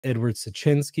Edward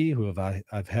Sachinski, who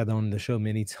I've had on the show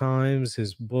many times.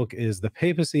 His book is The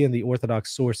Papacy and the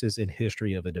Orthodox Sources in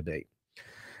History of a Debate.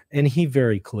 And he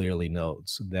very clearly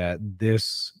notes that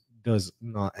this does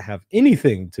not have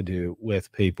anything to do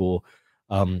with papal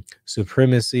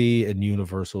supremacy and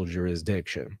universal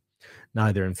jurisdiction,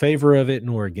 neither in favor of it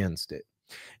nor against it.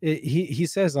 He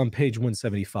says on page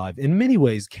 175, in many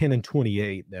ways, Canon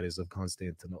 28, that is of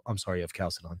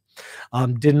Chalcedon,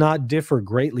 did not differ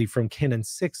greatly from Canon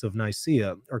 6 of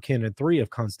Nicaea or Canon 3 of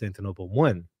Constantinople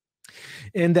I,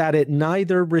 in that it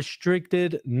neither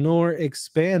restricted nor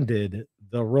expanded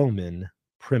the Roman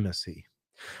primacy.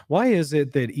 Why is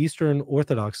it that Eastern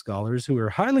Orthodox scholars who are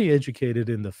highly educated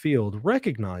in the field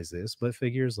recognize this, but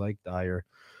figures like Dyer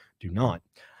do not?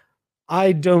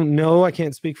 I don't know. I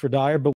can't speak for Dyer, but